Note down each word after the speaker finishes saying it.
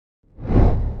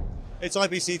It's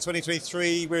IBC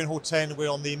 2023, we're in Hall 10, we're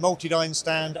on the MultiDyne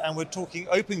stand and we're talking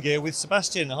openGear with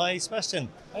Sebastian. Hi Sebastian.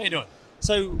 How you doing?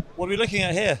 So what are we looking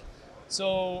at here?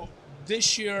 So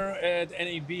this year at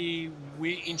NAB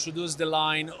we introduced the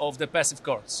line of the passive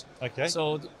cards. Okay.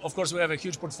 So of course we have a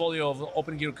huge portfolio of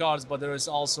openGear cards, but there is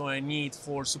also a need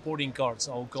for supporting cards,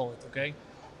 I'll call it, okay?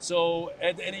 So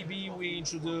at NAB we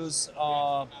introduced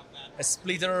a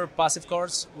splitter passive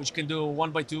cards, which can do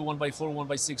 1x2, 1x4,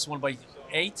 1x6,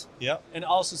 1x8. Yeah. And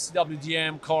also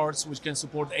CWDM cards, which can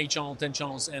support 8 channel, 10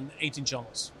 channels, and 18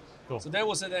 channels. Cool. So that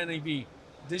was at NAB.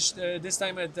 This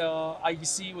time at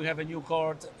IBC we have a new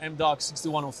card, MDOC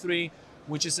 6103,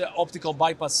 which is an optical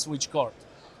bypass switch card.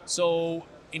 So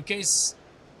in case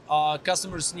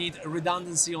customers need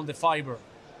redundancy on the fiber,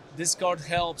 this card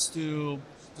helps to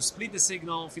split the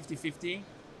signal 50-50,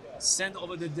 send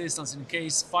over the distance in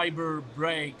case fiber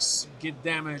breaks, get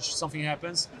damaged, something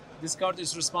happens. This card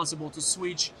is responsible to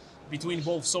switch between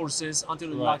both sources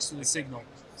until it locks to the signal.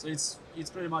 So it's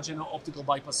pretty much an optical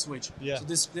bypass switch. Yeah. So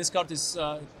this card is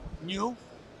new,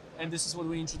 and this is what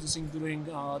we're introducing during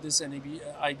this NAB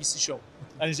IBC show.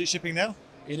 And is it shipping now?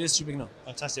 It is shipping now.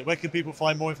 Fantastic. Where can people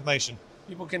find more information?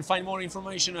 People can find more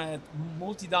information at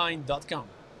multidyne.com.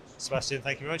 Sebastian,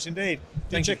 thank you very much indeed.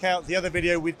 Thank you. Check out the other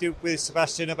video we did with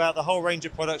Sebastian about the whole range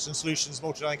of products and solutions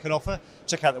MultiDyne can offer.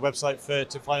 Check out the website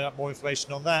to find out more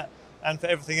information on that. And for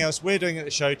everything else we're doing at the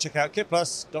show, check out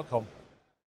kitplus.com.